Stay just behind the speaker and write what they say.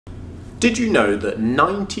Did you know that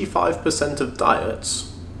 95% of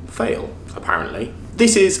diets fail, apparently?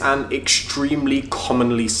 This is an extremely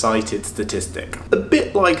commonly cited statistic. A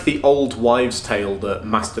bit like the old wives' tale that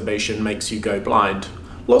masturbation makes you go blind.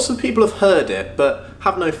 Lots of people have heard it, but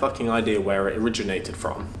have no fucking idea where it originated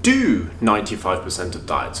from. Do 95% of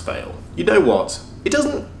diets fail? You know what? It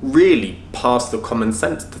doesn't really pass the common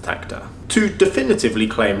sense detector. To definitively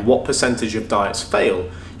claim what percentage of diets fail,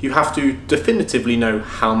 you have to definitively know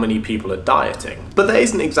how many people are dieting. But there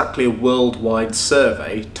isn't exactly a worldwide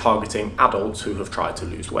survey targeting adults who have tried to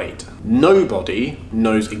lose weight. Nobody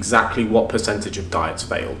knows exactly what percentage of diets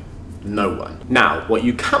fail. No one. Now, what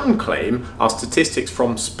you can claim are statistics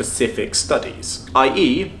from specific studies,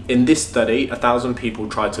 i.e., in this study, 1,000 people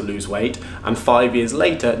tried to lose weight, and 5 years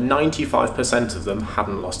later, 95% of them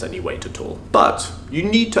hadn't lost any weight at all. But you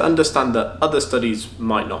need to understand that other studies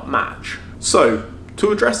might not match. So,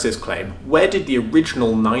 to address this claim, where did the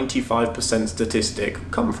original 95% statistic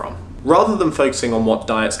come from? Rather than focusing on what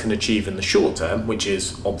diets can achieve in the short term, which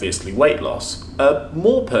is obviously weight loss, a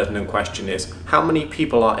more pertinent question is how many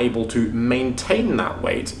people are able to maintain that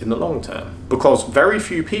weight in the long term? Because very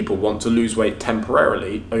few people want to lose weight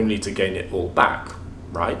temporarily only to gain it all back,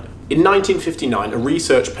 right? In 1959, a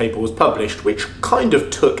research paper was published which kind of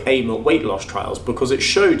took aim at weight loss trials because it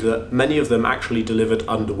showed that many of them actually delivered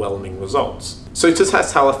underwhelming results. So to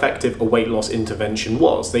test how effective a weight loss intervention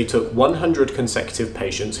was, they took 100 consecutive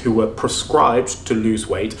patients who were prescribed to lose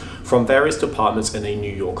weight from various departments in a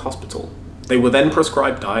New York hospital. They were then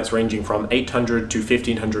prescribed diets ranging from 800 to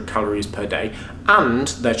 1500 calories per day, and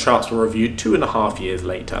their charts were reviewed 2.5 years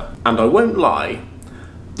later. And I won't lie,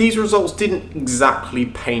 these results didn't exactly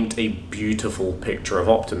paint a beautiful picture of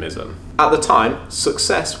optimism. At the time,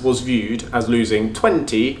 success was viewed as losing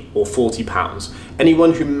 20 or 40 pounds.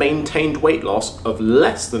 Anyone who maintained weight loss of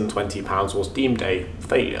less than 20 pounds was deemed a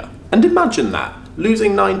failure. And imagine that,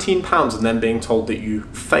 losing 19 pounds and then being told that you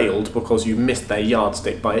failed because you missed their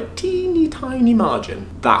yardstick by a teeny tiny margin.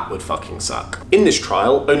 That would fucking suck. In this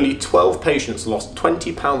trial, only 12 patients lost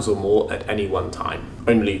 20 pounds or more at any one time.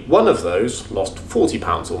 Only one of those lost 40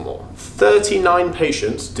 pounds or more. 39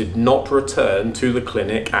 patients did not return to the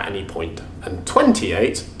clinic at any point, and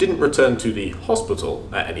 28 didn't return to the hospital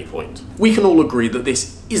at any point. We can all agree that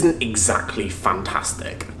this isn't exactly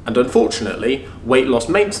fantastic, and unfortunately, weight loss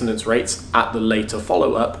maintenance rates at the later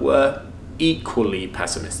follow-up were equally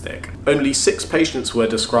pessimistic. Only 6 patients were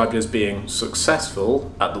described as being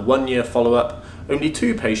successful at the 1-year follow-up, only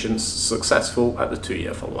 2 patients successful at the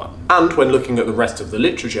 2-year follow-up. And when looking at the rest of the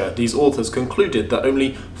literature, these authors concluded that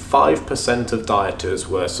only 5% of dieters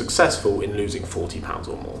were successful in losing 40 pounds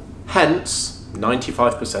or more. Hence,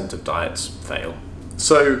 95% of diets fail.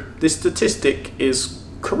 So this statistic is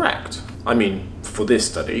correct. I mean, for this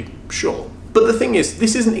study, sure. But the thing is,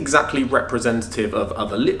 this isn't exactly representative of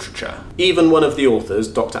other literature. Even one of the authors,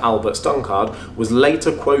 Dr. Albert Stunkard, was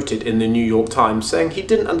later quoted in the New York Times saying he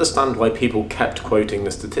didn't understand why people kept quoting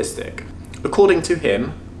the statistic. According to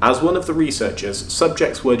him, as one of the researchers,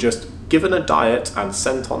 subjects were just given a diet and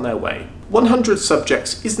sent on their way. 100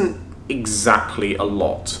 subjects isn't exactly a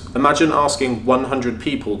lot. Imagine asking 100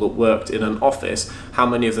 people that worked in an office how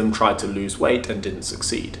many of them tried to lose weight and didn't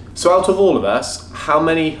succeed. So out of all of us, how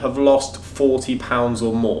many have lost 40 pounds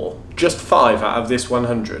or more? Just 5 out of this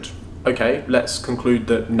 100. Okay, let's conclude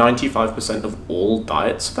that 95% of all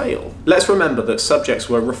diets fail. Let's remember that subjects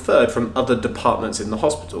were referred from other departments in the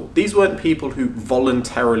hospital. These weren't people who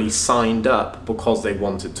voluntarily signed up because they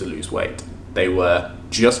wanted to lose weight. They were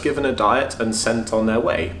just given a diet and sent on their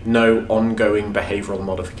way. No ongoing behavioural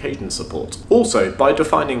modification support. Also, by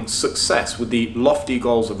defining success with the lofty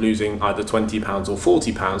goals of losing either 20 pounds or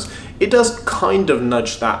 40 pounds, it does kind of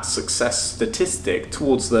nudge that success statistic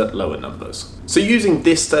towards the lower numbers. So using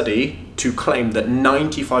this study to claim that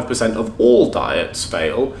 95% of all diets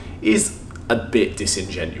fail is a bit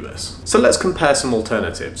disingenuous. So let's compare some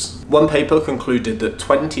alternatives. One paper concluded that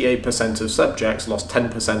 28% of subjects lost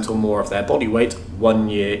 10% or more of their body weight 1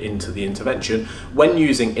 year into the intervention when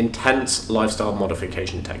using intense lifestyle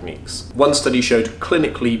modification techniques. One study showed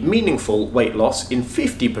clinically meaningful weight loss in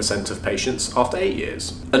 50% of patients after 8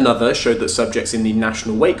 years. Another showed that subjects in the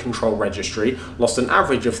National Weight Control Registry lost an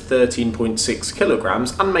average of 13.6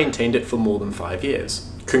 kilograms and maintained it for more than 5 years.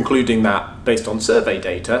 Concluding that, based on survey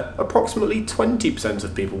data, approximately 20%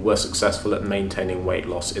 of people were successful at maintaining weight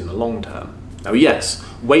loss in the long term. Now yes,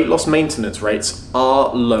 weight loss maintenance rates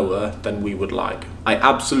are lower than we would like. I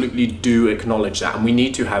absolutely do acknowledge that, and we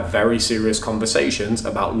need to have very serious conversations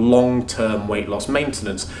about long-term weight loss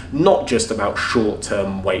maintenance, not just about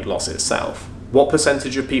short-term weight loss itself. What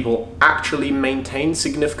percentage of people actually maintain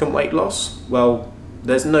significant weight loss? Well,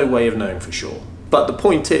 There's no way of knowing for sure. But the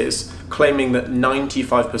point is, claiming that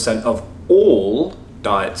 95% of all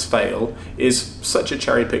diets fail is such a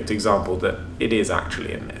cherry-picked example that it is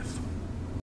actually a myth.